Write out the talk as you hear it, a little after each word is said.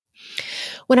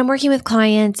When I'm working with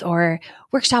clients or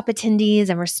workshop attendees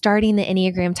and we're starting the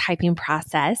Enneagram typing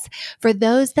process, for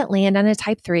those that land on a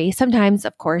type 3, sometimes,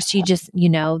 of course, you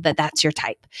know that that's your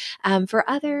type. For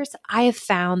others, I have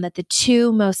found that the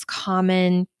two most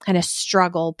common kind of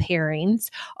struggle pairings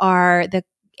are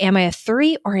am I a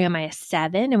 3 or am I a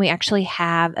 7? And we actually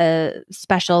have a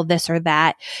special this or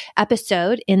that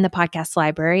episode in the podcast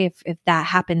library if that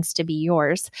happens to be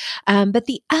yours. But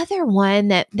the other one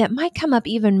that might come up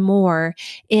even more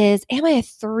is, am I a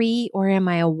 3 or am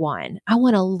I a 1? I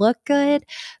want to look good,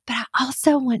 but I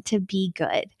also want to be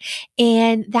good.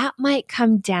 And that might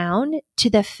come down to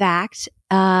the fact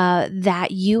that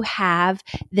you have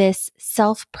this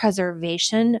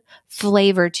self-preservation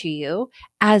flavor to you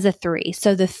as a 3.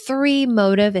 So the 3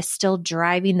 motive is still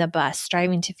driving the bus,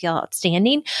 striving to feel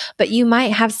outstanding, but you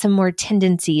might have some more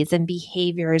tendencies and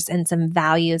behaviors and some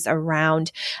values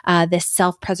around this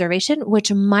self-preservation,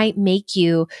 which might make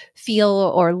you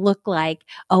feel or look like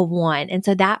a 1. And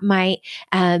so that might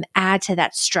add to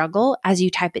that struggle as you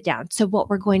type it down. So what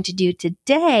we're going to do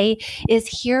today is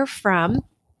hear from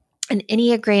an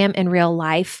Enneagram in real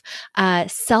life,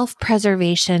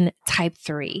 self-preservation type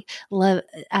 3.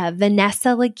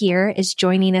 Vanessa Laguerre is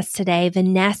joining us today.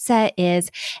 Vanessa is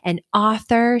an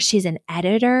author. She's an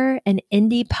editor, an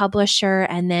indie publisher,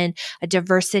 and then a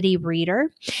diversity reader.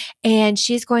 And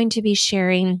she's going to be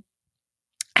sharing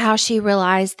how she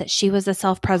realized that she was a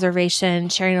self-preservation,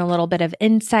 sharing a little bit of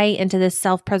insight into this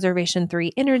self-preservation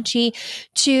 3 energy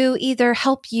to either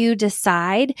help you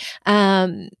decide,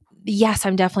 yes,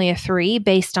 I'm definitely a 3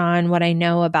 based on what I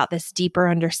know about this deeper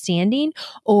understanding,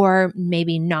 or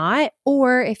maybe not.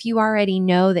 Or if you already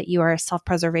know that you are a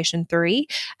self-preservation 3,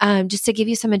 just to give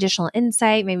you some additional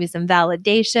insight, maybe some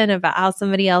validation about how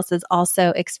somebody else is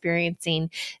also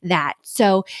experiencing that.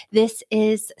 So this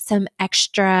is some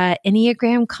extra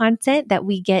Enneagram content that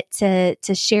we get to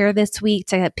share this week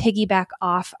to piggyback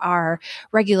off our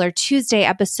regular Tuesday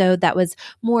episode that was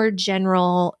more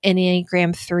general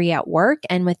Enneagram 3 at work.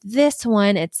 And with this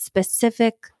one, it's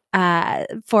specific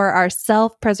for our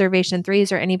self-preservation 3s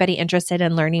or anybody interested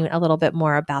in learning a little bit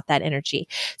more about that energy.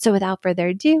 So without further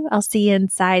ado, I'll see you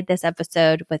inside this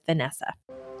episode with Vanessa.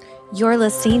 You're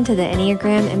listening to the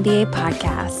Enneagram MBA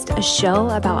podcast, a show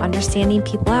about understanding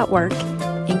people at work,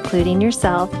 including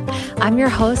yourself. I'm your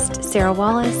host, Sarah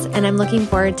Wallace, and I'm looking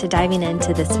forward to diving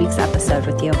into this week's episode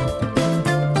with you.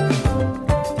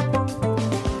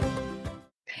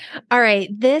 All right,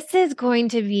 this is going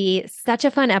to be such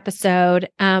a fun episode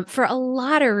for a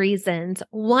lot of reasons.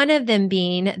 One of them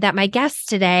being that my guest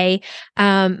today,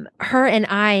 her and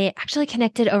I actually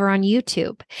connected over on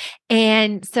YouTube.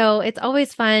 And so it's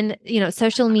always fun,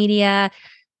 social media,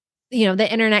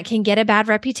 the internet can get a bad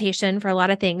reputation for a lot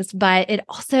of things, but it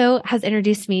also has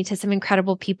introduced me to some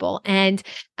incredible people. And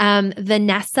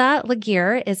Vanessa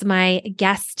Laguerre is my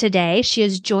guest today. She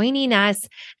is joining us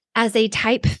as a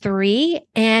type 3.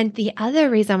 And the other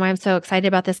reason why I'm so excited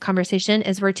about this conversation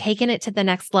is we're taking it to the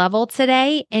next level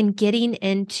today and getting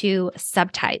into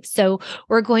subtypes. So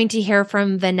we're going to hear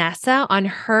from Vanessa on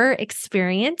her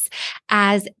experience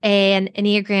as an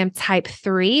Enneagram type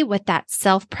 3 with that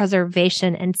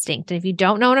self-preservation instinct. And if you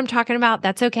don't know what I'm talking about,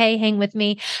 that's okay. Hang with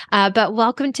me. But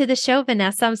welcome to the show,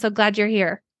 Vanessa. I'm so glad you're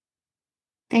here.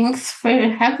 Thanks for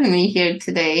having me here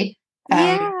today.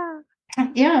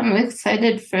 Yeah, I'm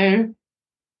excited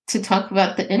to talk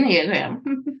about the Enneagram.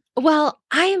 Well,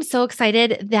 I am so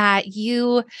excited that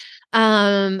you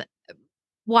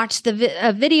watched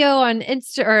the video on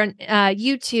Insta or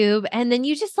YouTube, and then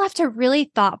you just left a really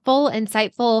thoughtful,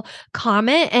 insightful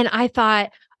comment. And I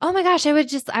thought, oh my gosh, I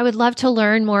would love to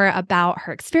learn more about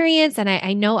her experience. And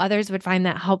I know others would find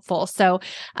that helpful. So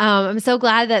I'm so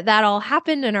glad that all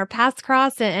happened and our paths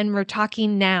crossed and we're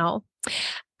talking now.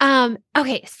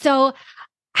 Okay, so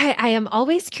I am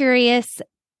always curious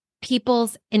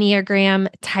people's Enneagram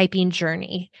typing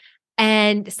journey.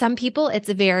 And some people, it's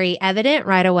very evident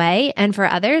right away. And for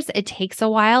others, it takes a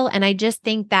while. And I just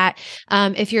think that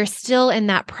if you're still in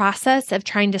that process of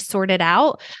trying to sort it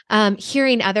out,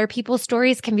 hearing other people's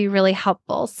stories can be really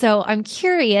helpful. So I'm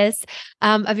curious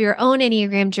of your own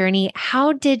Enneagram journey.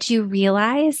 How did you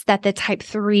realize that the type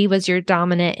 3 was your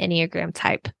dominant Enneagram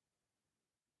type?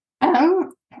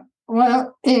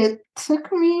 Well, it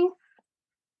took me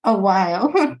a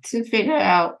while to figure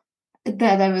out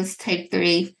that I was type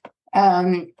 3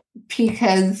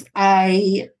 because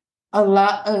a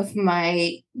lot of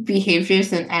my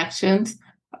behaviors and actions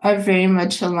are very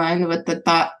much aligned with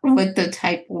the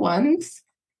type 1s.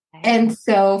 And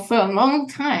so for a long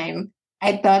time,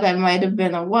 I thought I might have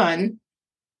been a 1.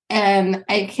 And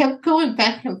I kept going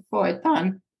back and forth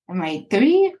on, am I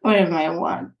 3 or am I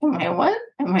 1? Am I 1?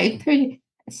 am I three?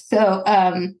 So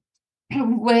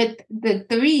with the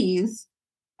threes,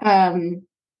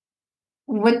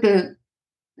 with the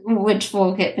which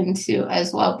we'll get into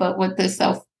as well, but with the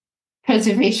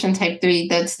self-preservation type 3,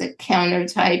 that's the counter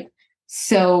type.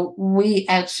 So we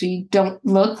actually don't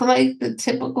look like the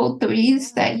typical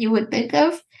threes that you would think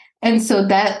of. And so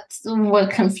that's what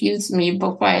confused me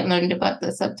before I learned about the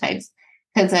subtypes.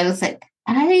 Because I was like,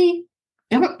 I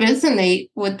don't resonate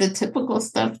with the typical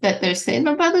stuff that they're saying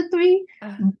about a three.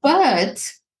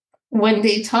 But when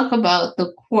they talk about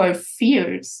the core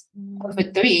fears of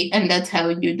a three, and that's how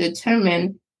you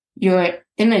determine your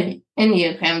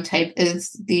Enneagram type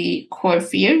is the core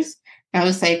fears. I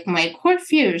was like, my core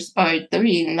fears are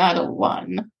three, not a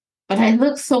one. But I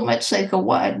look so much like a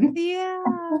one. Yeah.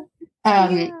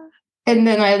 Yeah. And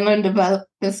then I learned about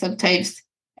the subtypes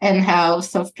and how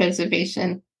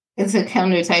self-preservation is a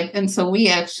counter type. And so we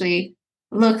actually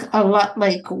look a lot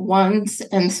like ones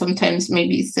and sometimes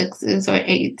maybe sixes or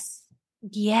eights.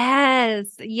 Yes,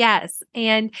 yes.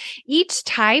 And each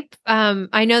type,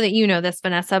 I know that you know this,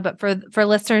 Vanessa, but for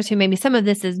listeners who maybe some of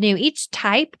this is new, each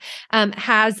type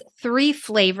has 3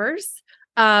 flavors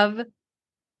of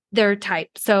their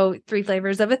type. So 3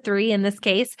 flavors of a 3 in this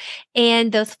case.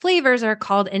 And those flavors are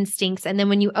called instincts. And then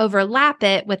when you overlap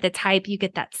it with the type, you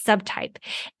get that subtype.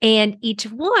 And each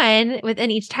one within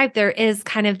each type, there is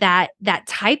kind of that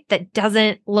type that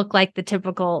doesn't look like the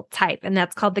typical type. And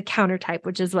that's called the counter type,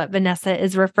 which is what Vanessa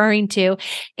is referring to.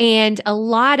 And a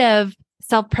lot of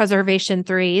self-preservation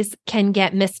 3s can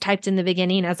get mistyped in the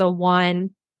beginning as a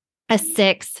 1, a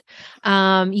 6,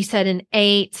 you said an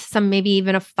 8, some maybe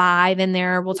even a 5 in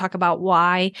there. We'll talk about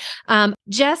why.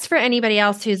 Just for anybody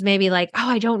else who's maybe like, oh,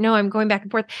 I don't know, I'm going back and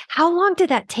forth. How long did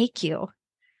that take you?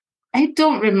 I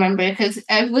don't remember because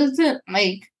I wasn't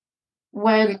like,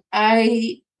 when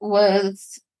I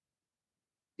was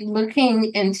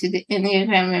looking into the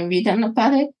Enneagram and reading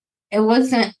about it, it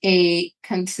wasn't a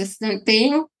consistent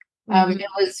thing. It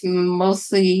was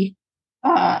mostly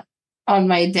on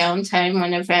my downtime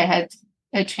whenever I had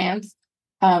a chance.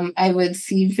 I would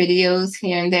see videos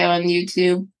here and there on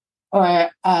YouTube, or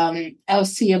I'll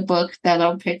see a book that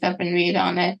I'll pick up and read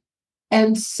on it.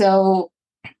 And so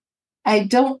I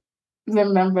don't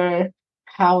remember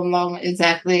how long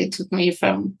exactly it took me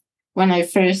from when I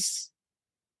first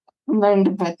learned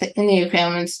about the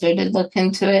Enneagram and started looking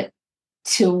into it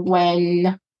to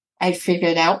when I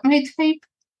figured out my type.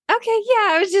 Okay, yeah,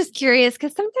 I was just curious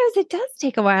because sometimes it does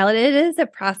take a while and it is a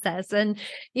process. And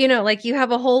like you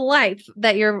have a whole life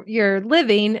that you're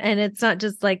living, and it's not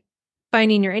just like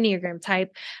finding your Enneagram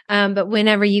type. But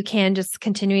whenever you can, just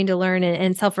continuing to learn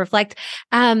and self-reflect.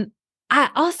 I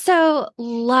also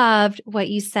loved what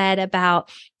you said about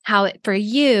how for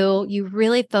you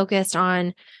really focused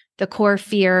on the core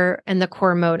fear and the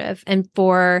core motive. And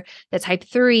for the type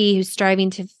 3 who's striving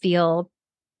to feel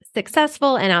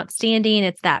successful and outstanding,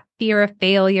 it's that fear of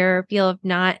failure, feel of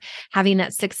not having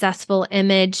that successful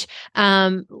image,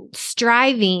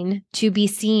 striving to be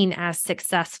seen as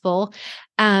successful.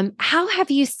 How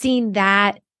have you seen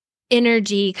that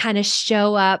energy kind of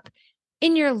show up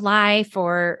in your life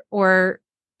or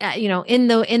in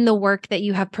the work that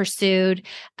you have pursued?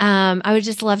 I would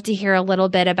just love to hear a little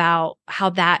bit about how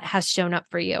that has shown up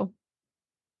for you.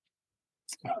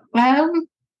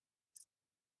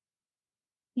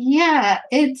 Yeah,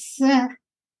 it's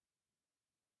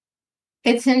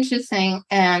interesting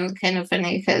and kind of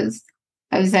funny because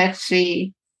I was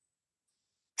actually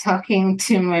talking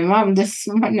to my mom this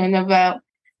morning about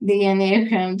the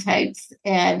Enneagram types,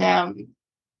 and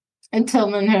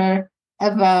telling her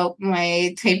about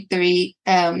my type 3,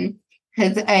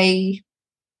 because I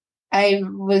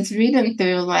was reading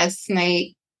through last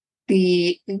night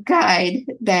the guide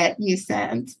that you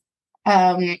sent,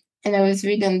 and I was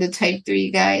reading the type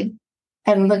 3 guide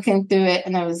and looking through it,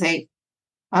 and I was like,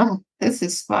 oh, this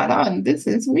is spot on. This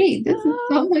is me. This is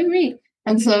totally me.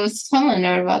 And so I was telling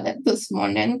her about it this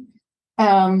morning.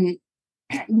 But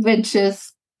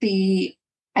just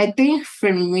I think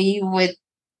for me, with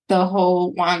the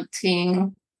whole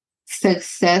wanting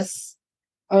success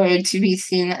or to be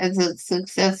seen as a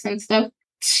success and stuff,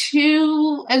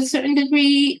 to a certain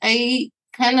degree, I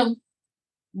kind of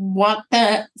want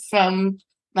that from,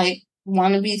 like,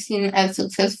 want to be seen as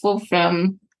successful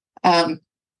from,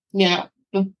 the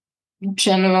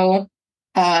general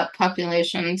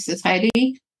population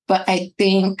society. But I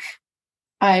think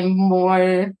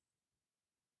the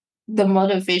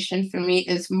motivation for me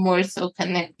is more so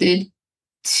connected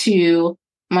to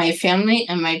my family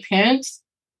and my parents,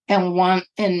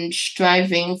 and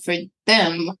striving for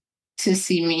them to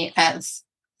see me as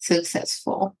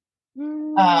successful.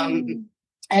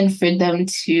 and for them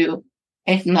to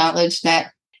acknowledge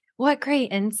that. What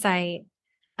great insight.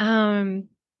 And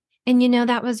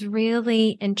that was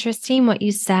really interesting what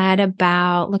you said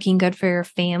about looking good for your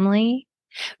family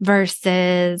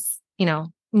versus,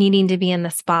 needing to be in the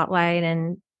spotlight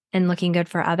and looking good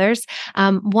for others.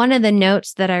 One of the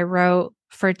notes that I wrote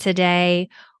for today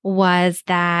was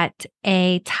that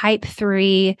a type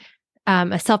 3,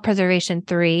 a self-preservation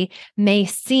 3 may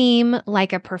seem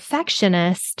like a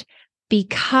perfectionist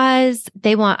because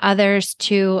they want others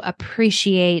to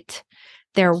appreciate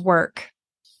their work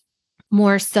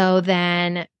more so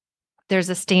than there's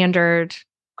a standard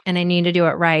and I need to do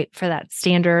it right for that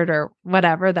standard or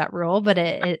whatever that rule. But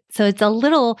so it's a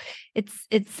little, it's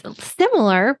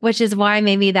similar, which is why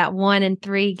maybe that 1 and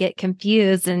 3 get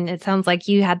confused. And it sounds like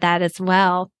you had that as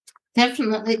well.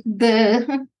 Definitely.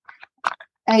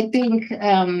 I think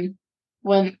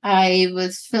when I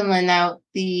was filling out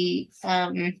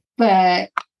but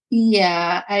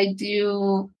yeah, I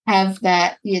do have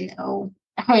that,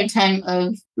 hard time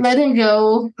of letting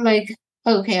go. Like,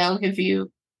 okay, I'll give you a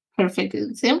perfect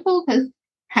example because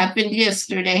happened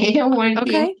yesterday.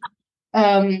 Working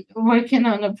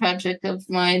on a project of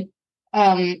mine.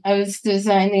 I was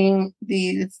designing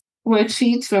these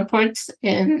worksheets, reports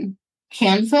in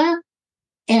Canva,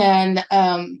 and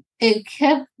it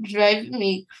kept driving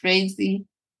me crazy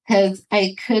because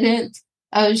I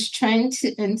was trying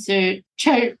to insert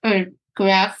chart or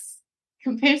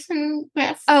comparison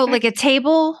graph. Oh, like a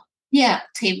table? Yeah,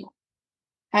 table.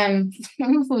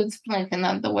 Was blanking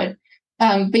on the word.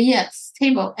 But yes,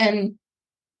 table. And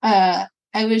I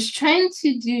was trying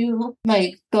to do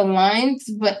like the lines,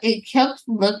 but it kept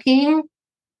looking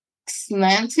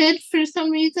slanted for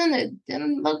some reason. It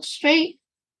didn't look straight.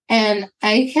 And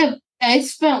I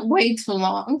spent way too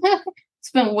long,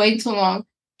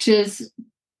 just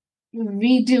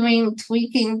redoing,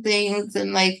 tweaking things.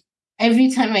 And like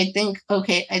every time I think,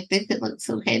 okay, I think it looks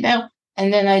okay now.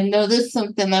 And then I notice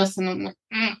something else and I'm like,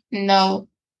 no,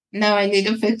 now I need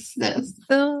to fix this.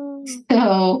 Oh.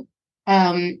 So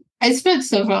I spent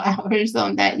several hours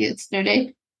on that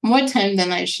yesterday, more time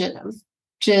than I should have,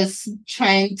 just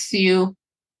trying to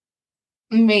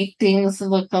make things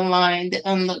look aligned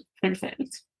and look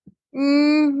perfect.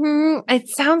 It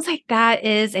sounds like that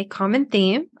is a common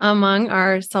theme among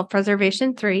our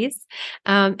self-preservation 3s.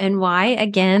 And why,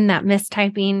 again, that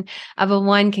mistyping of a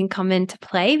 1 can come into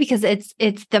play because it's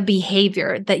the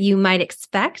behavior that you might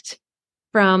expect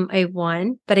from a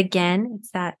 1. But again,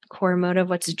 it's that core motive,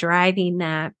 what's driving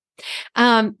that.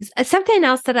 Something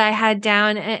else that I had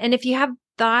down, and if you have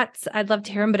thoughts, I'd love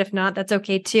to hear them, but if not, that's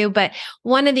okay too. But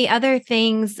one of the other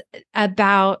things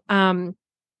about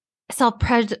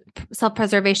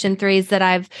self-preservation 3s that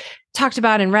I've talked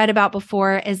about and read about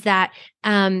before is that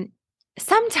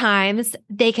sometimes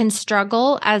they can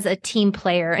struggle as a team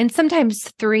player, and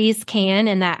sometimes 3s can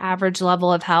in that average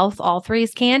level of health, all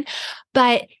 3s can.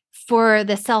 But for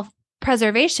the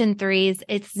self-preservation 3s,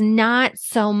 it's not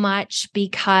so much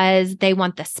because they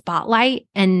want the spotlight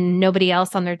and nobody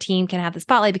else on their team can have the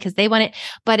spotlight because they want it,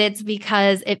 but it's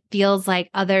because it feels like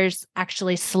others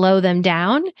actually slow them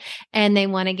down and they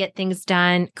want to get things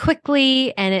done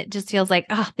quickly. And it just feels like,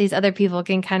 oh, these other people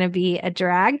can kind of be a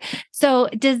drag. So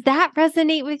does that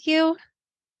resonate with you?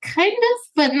 Kind of,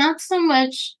 but not so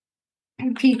much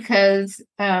because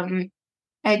I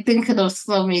think it'll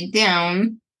slow me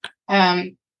down.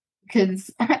 Because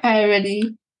I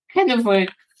already kind of work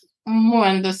more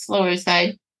on the slower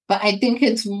side, but I think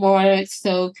it's more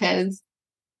so because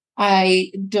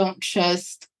I don't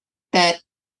trust that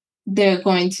they're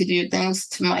going to do things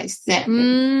to my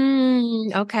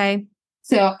standard. Okay.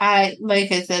 So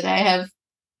like I said, I have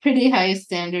pretty high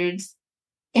standards.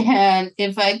 And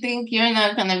if I think you're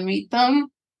not going to meet them,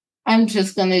 I'm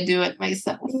just going to do it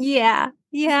myself. Yeah.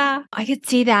 I could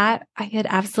see that. I could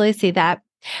absolutely see that.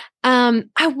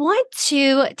 I want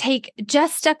to take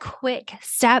just a quick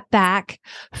step back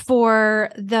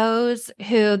for those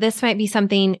who this might be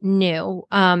something new.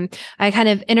 I kind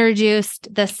of introduced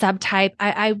the subtype.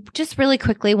 I just really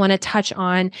quickly want to touch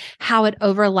on how it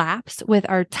overlaps with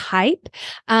our type.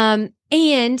 And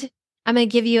I'm going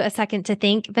to give you a second to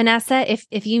think, Vanessa,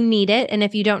 if you need it. And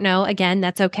if you don't know, again,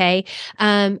 that's okay.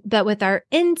 But with our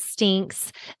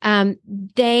instincts,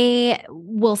 they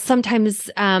will sometimes,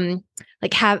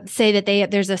 say that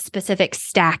there's a specific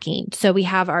stacking. So we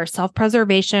have our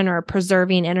self-preservation or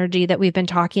preserving energy that we've been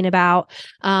talking about.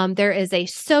 There is a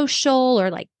social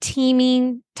or like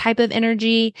teaming type of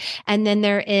energy. And then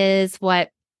there is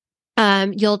what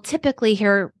you'll typically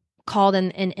hear called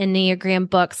in Enneagram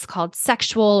books called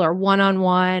sexual or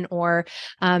one-on-one or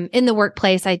in the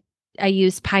workplace. I I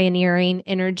use pioneering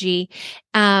energy.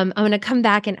 I'm going to come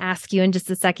back and ask you in just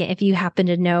a second if you happen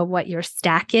to know what your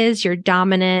stack is, your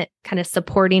dominant kind of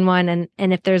supporting one,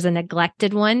 and if there's a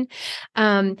neglected one.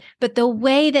 But the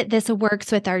way that this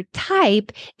works with our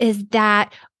type is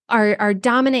that our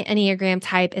dominant Enneagram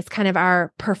type is kind of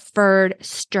our preferred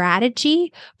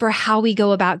strategy for how we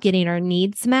go about getting our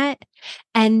needs met.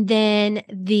 And then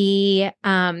the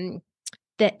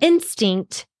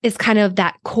instinct is kind of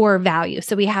that core value.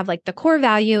 So we have like the core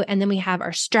value, and then we have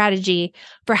our strategy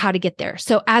for how to get there.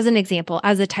 So as an example,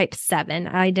 as a type 7,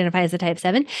 I identify as a type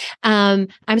 7. I'm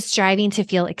striving to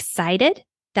feel excited.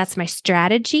 That's my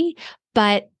strategy,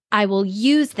 but I will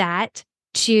use that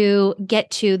to get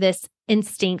to this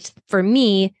instinct for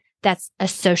me. That's a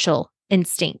social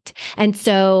instinct. And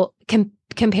so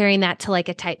comparing that to like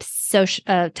a type 6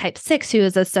 who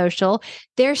is a social,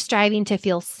 they're striving to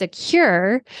feel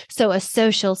secure. So a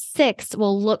social 6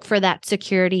 will look for that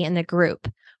security in the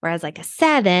group. Whereas like a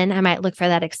 7, I might look for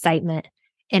that excitement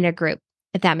in a group,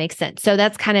 if that makes sense. So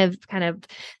that's kind of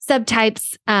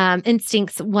subtypes,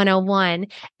 instincts 101.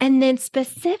 And then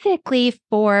specifically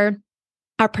for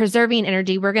our preserving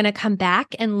energy, we're going to come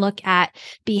back and look at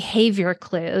behavior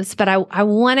clues. But I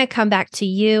want to come back to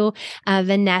you,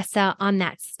 Vanessa, on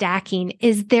that stacking.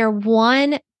 Is there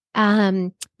one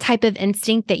type of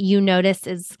instinct that you notice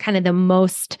is kind of the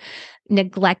most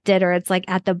neglected, or it's like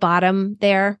at the bottom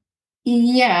there?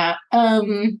 Yeah.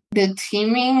 The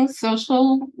teaming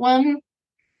social one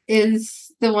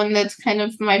is the one that's kind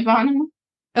of my bottom.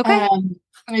 Okay.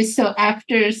 So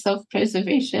after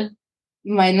self-preservation,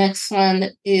 my next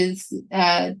one is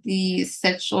the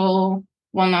sexual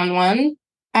one-on-one.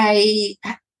 I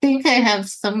think I have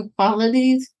some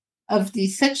qualities of the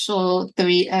sexual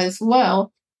 3 as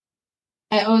well.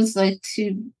 I always like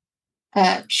to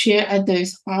cheer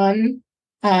others on.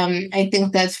 I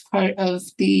think that's part of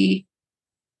the,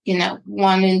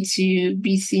 wanting to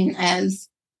be seen as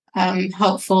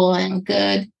helpful and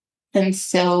good. And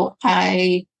so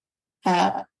I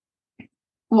will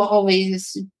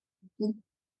always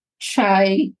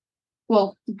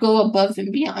go above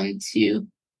and beyond to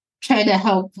try to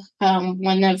help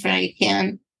whenever I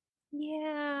can.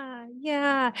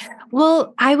 Yeah.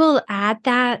 Well, I will add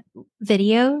that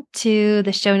video to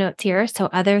the show notes here. So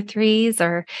other 3s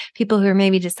or people who are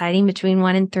maybe deciding between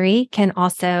 1 and 3 can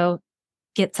also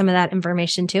get some of that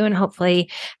information too, and hopefully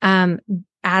add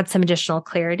some additional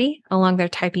clarity along their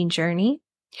typing journey.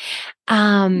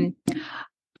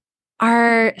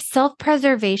 Our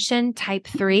self-preservation type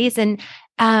 3s. And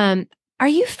are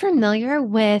you familiar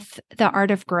with the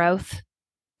Art of Growth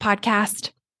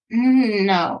podcast?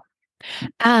 No.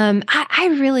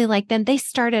 I really like them. They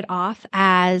started off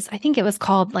as, I think it was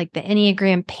called like the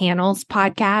Enneagram Panels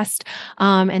podcast.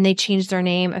 And they changed their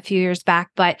name a few years back,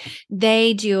 but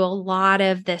they do a lot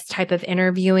of this type of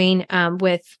interviewing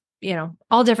with,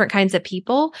 all different kinds of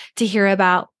people to hear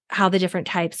about how the different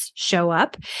types show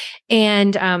up.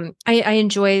 And I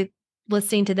enjoy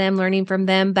listening to them, learning from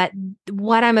them. But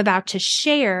what I'm about to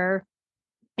share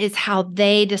is how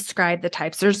they describe the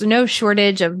types. There's no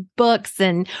shortage of books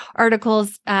and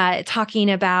articles talking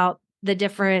about the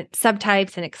different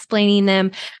subtypes and explaining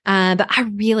them. But I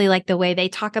really like the way they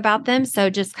talk about them. So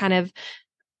just kind of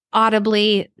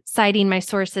audibly citing my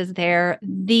sources there.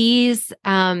 These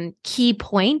key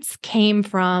points came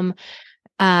from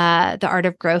the Art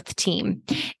of Growth team.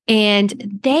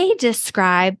 And they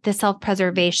describe the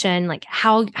self-preservation, like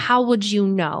how would you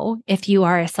know if you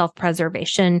are a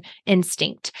self-preservation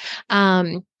instinct?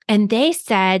 And they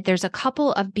said there's a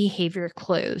couple of behavior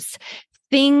clues,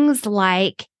 things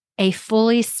like a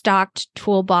fully stocked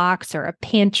toolbox or a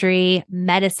pantry,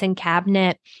 medicine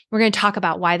cabinet. We're going to talk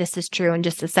about why this is true in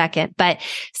just a second, but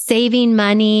saving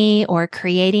money or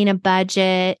creating a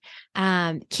budget,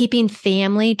 keeping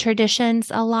family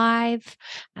traditions alive.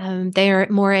 They're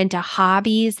more into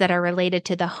hobbies that are related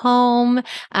to the home,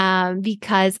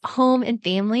 because home and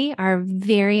family are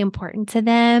very important to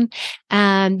them.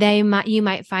 You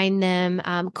might find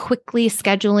them quickly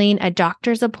scheduling a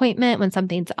doctor's appointment when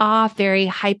something's off, very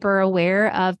hyper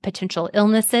aware of potential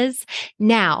illnesses.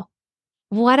 Now,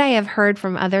 what I have heard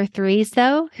from other 3s,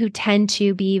 though, who tend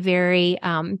to be very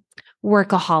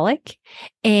workaholic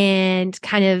and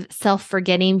kind of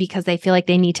self-forgetting because they feel like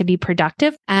they need to be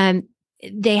productive.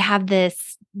 They have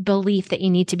this belief that you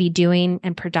need to be doing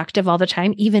and productive all the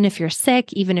time, even if you're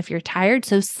sick, even if you're tired.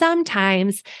 So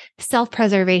sometimes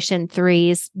self-preservation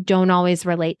 3s don't always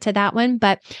relate to that one.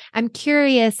 But I'm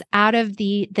curious, out of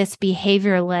this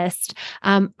behavior list,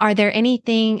 are there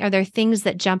things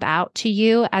that jump out to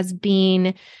you as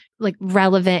being like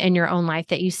relevant in your own life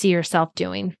that you see yourself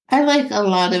doing? I like a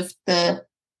lot of the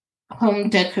home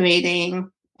decorating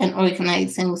and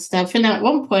organizing stuff. And at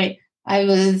one point, I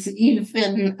was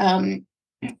even,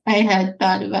 I had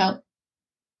thought about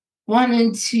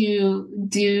wanting to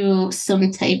do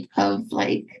some type of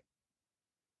like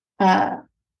uh,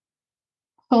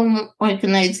 home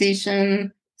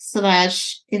organization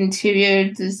slash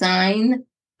interior design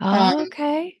Oh,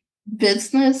 okay.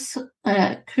 business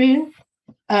career.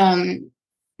 Um,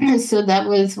 so that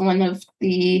was one of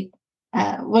the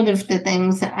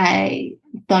things that I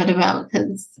thought about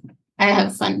because I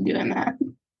have fun doing that.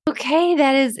 Okay,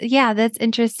 that is, yeah, that's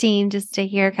interesting just to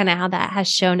hear kind of how that has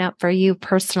shown up for you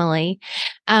personally.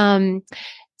 Um,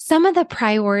 some of the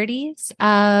priorities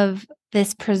of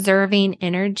this preserving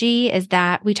energy is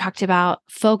that we talked about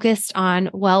focused on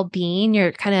well-being.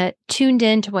 You're kind of tuned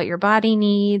into what your body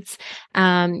needs,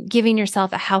 giving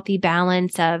yourself a healthy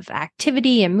balance of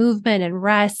activity and movement and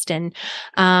rest, and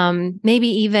maybe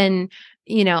even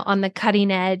on the cutting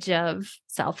edge of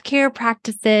self-care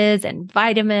practices and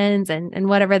vitamins and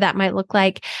whatever that might look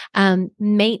like.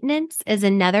 Maintenance is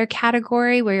another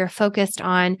category where you're focused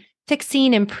on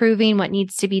fixing, improving what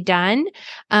needs to be done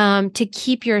to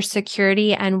keep your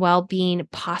security and well-being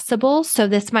possible. So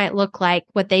this might look like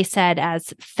what they said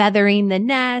as feathering the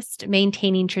nest,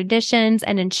 maintaining traditions,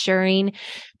 and ensuring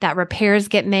that repairs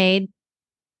get made.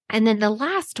 And then the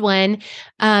last one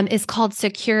is called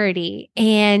security.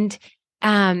 And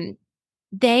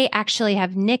they actually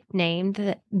have nicknamed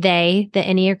the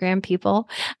Enneagram people,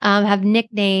 have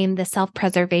nicknamed the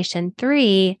self-preservation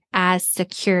 3 as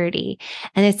security.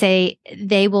 And they say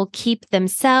they will keep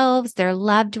themselves, their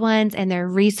loved ones, and their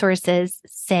resources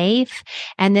safe.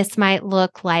 And this might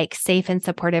look like safe and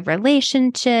supportive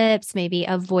relationships, maybe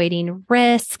avoiding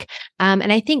risk.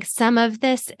 And I think some of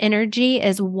this energy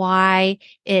is why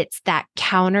it's that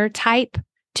counter type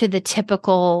to the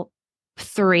typical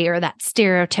 3 or that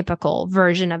stereotypical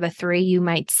version of a 3 you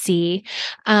might see.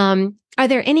 Are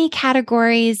there any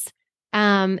categories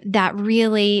that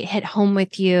really hit home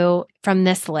with you from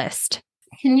this list?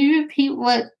 Can you repeat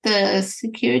what the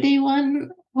security one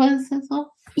was as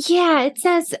well? Yeah, it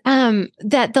says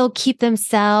that they'll keep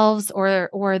themselves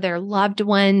or their loved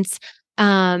ones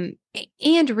and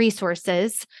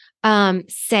resources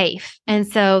safe. And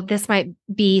so this might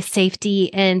be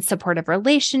safety in supportive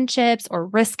relationships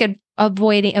or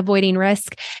avoiding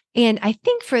risk. And I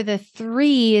think for the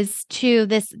 3s too,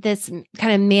 this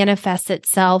kind of manifests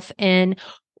itself in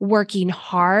working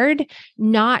hard,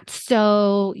 not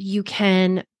so you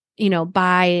can,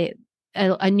 buy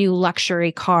a new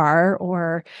luxury car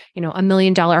or, $1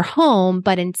 million home,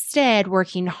 but instead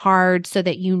working hard so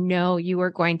that you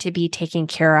are going to be taken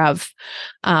care of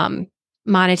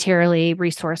monetarily,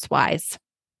 resource wise.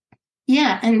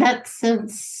 Yeah, in that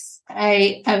sense,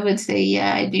 I would say,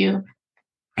 yeah, I do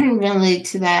relate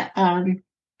to that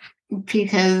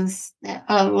because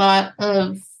a lot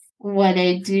of what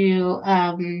I do,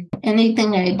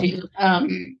 anything I do,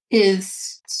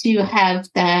 is to have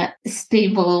that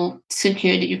stable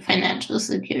security, financial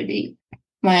security.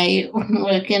 My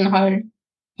working hard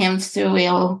hamster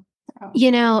wheel. That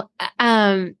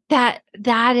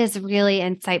is really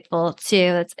insightful too.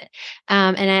 It's,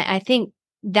 and I think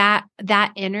that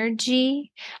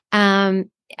energy, I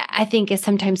think is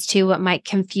sometimes too what might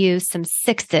confuse some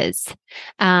 6s,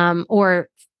 or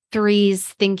 3s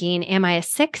thinking, am I a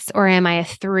 6 or am I a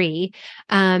 3?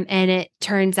 And it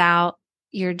turns out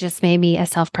you're just maybe a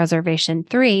self-preservation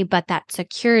 3, but that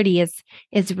security is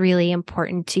really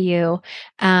important to you.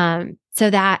 So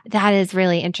that is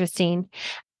really interesting.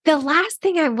 The last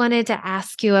thing I wanted to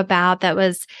ask you about that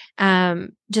was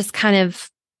just kind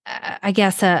of, I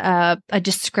guess, a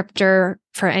descriptor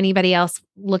for anybody else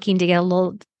looking to get a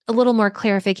little more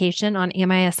clarification on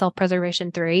am I a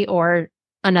self-preservation 3 or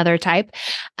another type,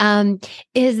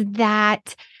 is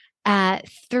that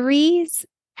 3s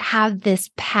have this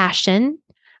passion,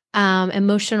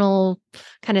 emotional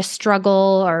kind of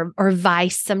struggle or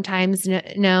vice, sometimes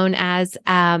known as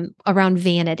around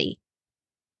vanity.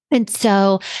 And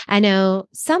so I know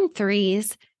some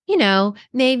 3s,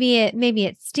 maybe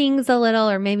it stings a little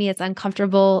or maybe it's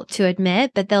uncomfortable to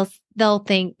admit, but they'll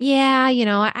think, yeah,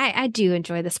 I do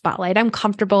enjoy the spotlight. I'm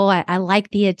comfortable. I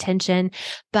like the attention.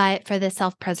 But for the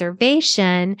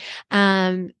self-preservation,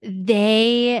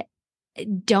 they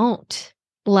don't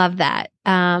love that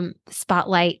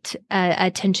spotlight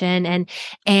attention,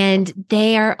 and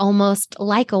they are almost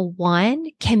like a 1,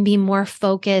 can be more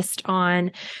focused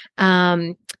on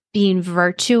being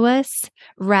virtuous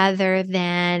rather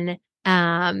than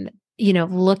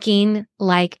looking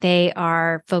like they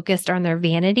are focused on their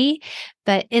vanity,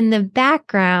 but in the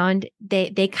background,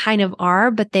 they kind of are,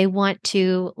 but they want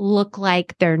to look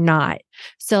like they're not.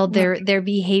 So their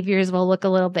behaviors will look a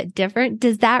little bit different.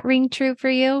 Does that ring true for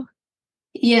you?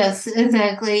 Yes,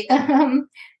 exactly. That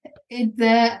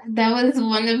was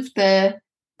one of the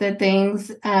things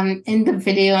in the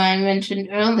video I mentioned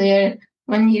earlier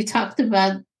when you talked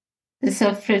about the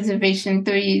self-preservation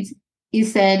threes. You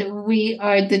said we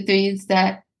are the threes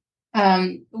that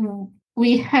um,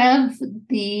 we have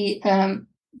the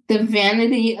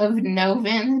vanity of no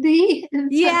vanity.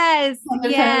 Yes, Kind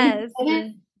of how we yes, put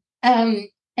it. Um,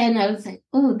 and I was like,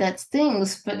 oh, that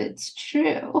stings, but it's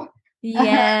true.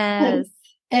 yes,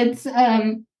 It's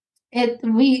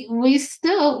we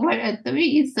still we're at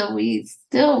three, so we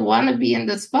still want to be in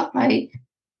the spotlight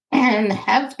and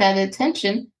have that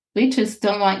attention. We just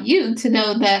don't want you to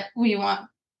know that we want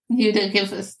you to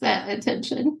give us that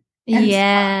attention and spotlight.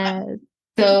 yes.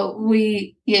 So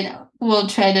we, we'll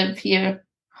try to appear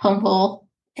humble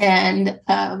and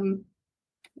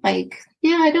like,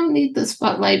 yeah, I don't need the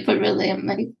spotlight, but really I'm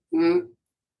like, you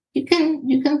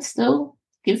can still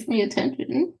give me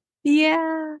attention.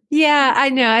 Yeah. Yeah, I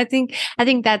know. I think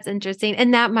that's interesting.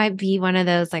 And that might be one of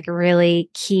those like really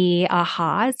key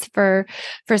ahas for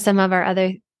some of our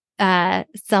other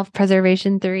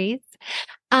self-preservation threes.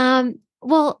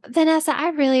 Well, Vanessa, I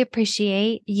really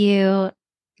appreciate you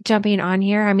jumping on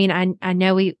here. I mean, I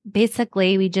know we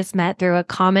just met through a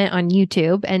comment on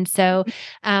YouTube. And so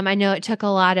I know it took a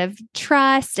lot of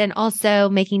trust and also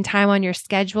making time on your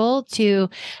schedule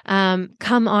to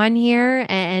come on here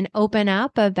and open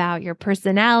up about your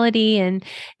personality and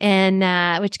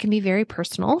which can be very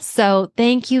personal. So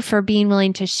thank you for being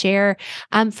willing to share.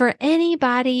 For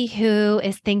anybody who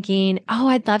is thinking, oh,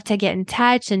 I'd love to get in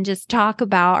touch and just talk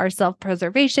about our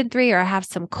self-preservation three or have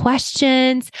some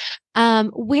questions.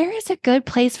 Where is a good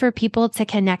place for people to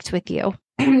connect with you?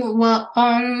 Well,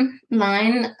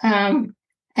 online,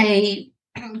 I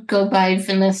go by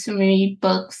Vanessa Marie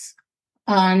Books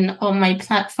on all my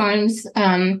platforms.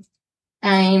 I'm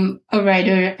a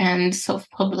writer and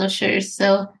self-publisher,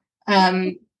 so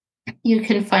you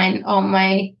can find all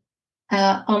my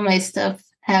stuff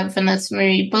at Vanessa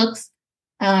Marie Books.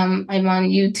 I'm on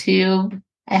YouTube.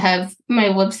 I have my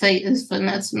website is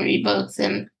Vanessa Marie Books,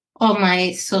 and all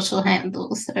my social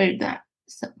handles are that.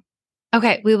 So.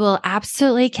 Okay, we will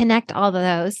absolutely connect all of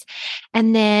those.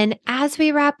 And then as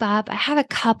we wrap up, I have a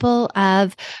couple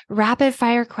of rapid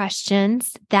fire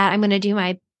questions that I'm going to do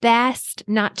my best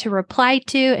not to reply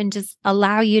to and just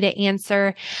allow you to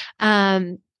answer.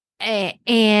 And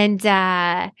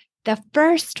the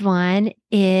first one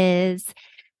is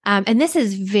and this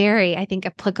is very, I think,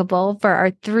 applicable for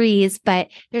our threes, but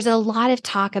there's a lot of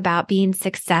talk about being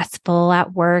successful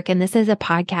at work. And this is a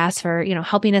podcast for,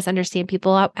 helping us understand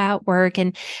people at work.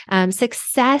 And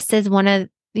success is one of,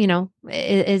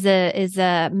 is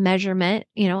a measurement,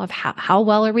 of how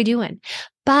well are we doing.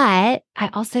 But I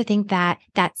also think that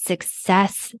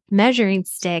success measuring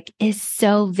stick is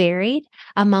so varied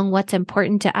among what's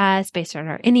important to us based on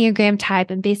our Enneagram type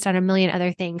and based on a million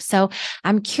other things. So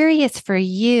I'm curious for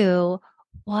you,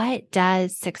 what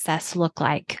does success look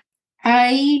like?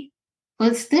 I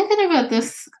was thinking about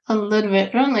this a little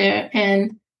bit earlier,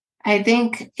 and I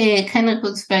think it kind of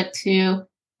goes back to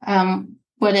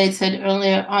what I said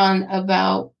earlier on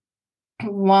about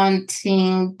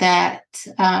wanting that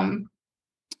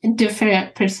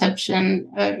different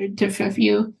perception or different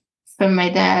view from my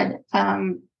dad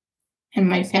and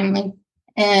my family.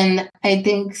 And I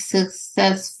think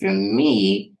success for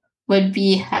me would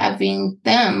be having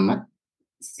them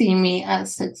see me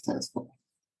as successful.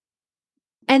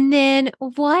 And then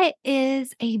what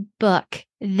is a book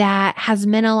that has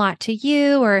meant a lot to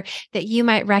you or that you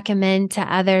might recommend to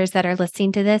others that are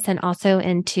listening to this and also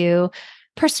into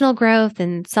personal growth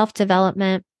and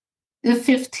self-development? The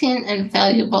 15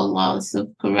 Invaluable Laws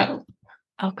of Growth.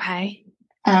 Okay.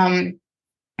 And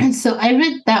so I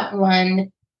read that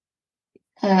one,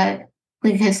 like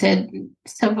I said,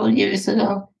 several years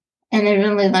ago, and I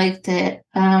really liked it.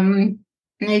 And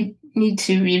I need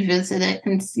to revisit it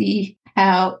and see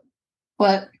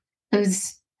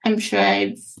because I'm sure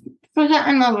I've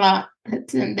forgotten a lot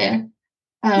that's in there.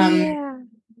 Yeah.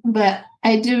 But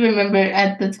I do remember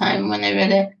at the time when I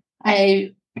read it,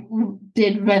 I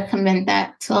did recommend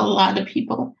that to a lot of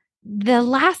people. The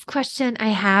last question I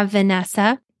have,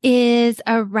 Vanessa, is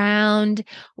around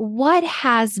what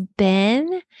has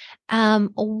been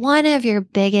one of your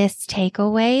biggest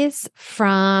takeaways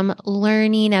from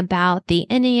learning about the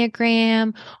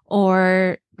Enneagram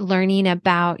or learning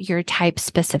about your type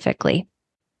specifically?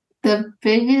 The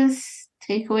biggest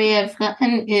takeaway I've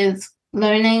gotten is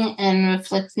learning and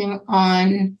reflecting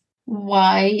on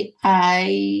why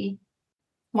I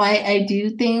do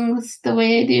things the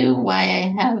way I do, why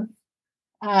I have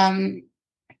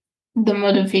the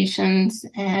motivations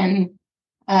and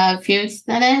fears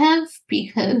that I have,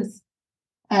 because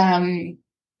and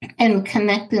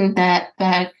connecting that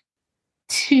back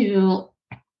to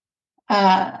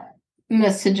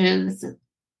messages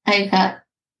I got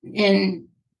in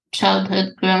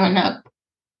childhood growing up,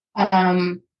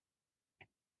 and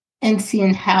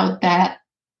seeing how that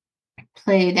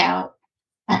played out.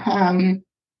 And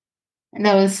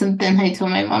that was something I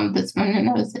told my mom this morning.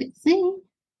 I was like, see,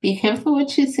 be careful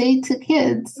what you say to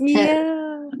kids.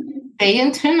 Yeah. They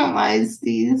internalize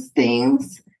these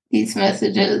things, these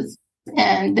messages.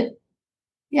 And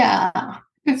yeah,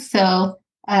 so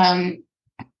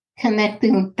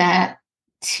connecting that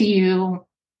to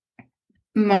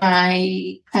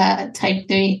my type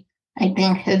 3, I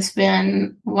think has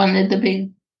been one of the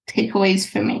big takeaways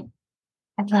for me.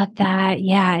 I love that.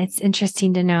 Yeah, it's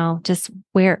interesting to know just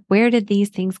where did these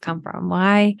things come from?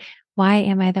 Why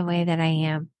am I the way that I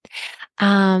am?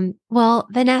 Well,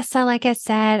 Vanessa, like I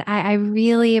said, I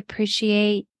really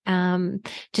appreciate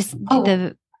just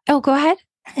the go ahead.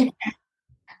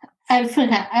 I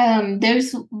forgot.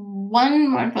 There's one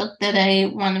more book that I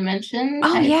want to mention.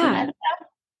 Oh, yeah. Forgot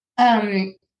about.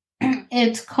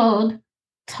 It's called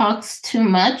Talks Too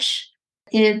Much.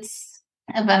 It's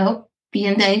about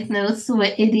being diagnosed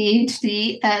with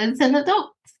ADHD as an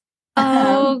adult.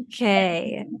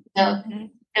 Okay.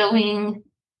 Going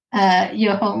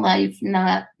your whole life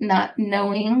not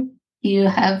knowing you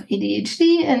have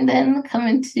ADHD, and then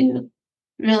coming to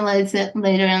realize it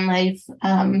later in life,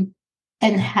 and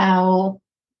how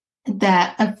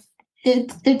that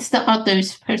it's the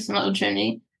author's personal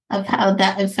journey of how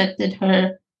that affected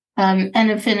her.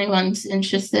 And if anyone's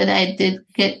interested, I did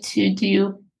get to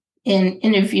do an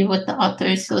interview with the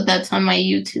author, so that's on my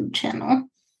YouTube channel.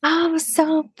 Oh,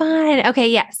 so fun. Okay,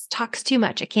 yes. Talks Too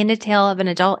Much. A candid tale of an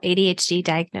adult ADHD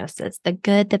diagnosis. The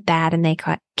good, the bad, and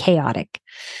the chaotic.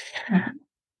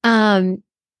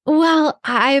 Well,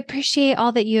 I appreciate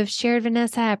all that you have shared,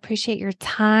 Vanessa. I appreciate your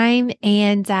time,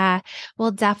 and we'll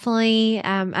definitely,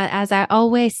 as I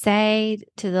always say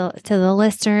to the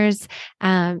listeners,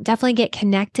 definitely get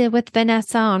connected with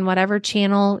Vanessa on whatever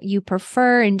channel you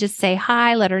prefer, and just say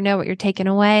hi. Let her know what you're taking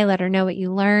away. Let her know what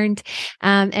you learned.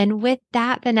 And with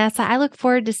that, Vanessa, I look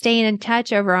forward to staying in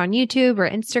touch over on YouTube or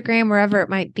Instagram, wherever it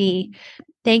might be.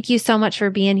 Thank you so much for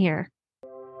being here.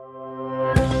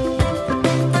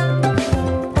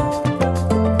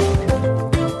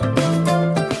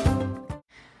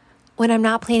 When I'm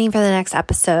not planning for the next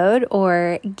episode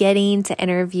or getting to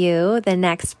interview the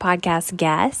next podcast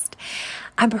guest,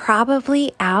 I'm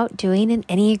probably out doing an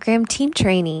Enneagram team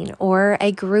training or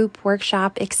a group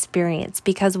workshop experience,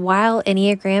 because while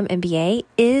Enneagram MBA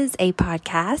is a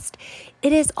podcast,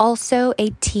 it is also a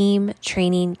team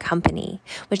training company,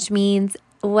 which means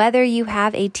whether you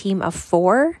have a team of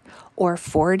 4 or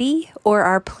 40 or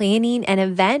are planning an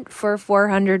event for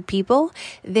 400 people,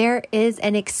 there is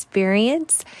an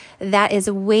experience that is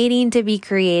waiting to be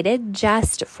created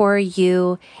just for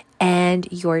you and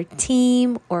your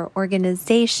team or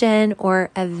organization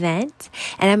or event.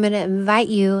 And I'm going to invite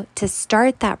you to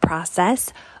start that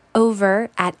process over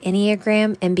at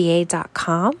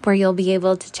EnneagramMBA.com, where you'll be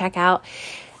able to check out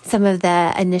some of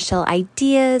the initial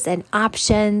ideas and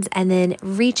options, and then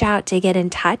reach out to get in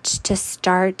touch to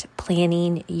start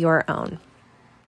planning your own.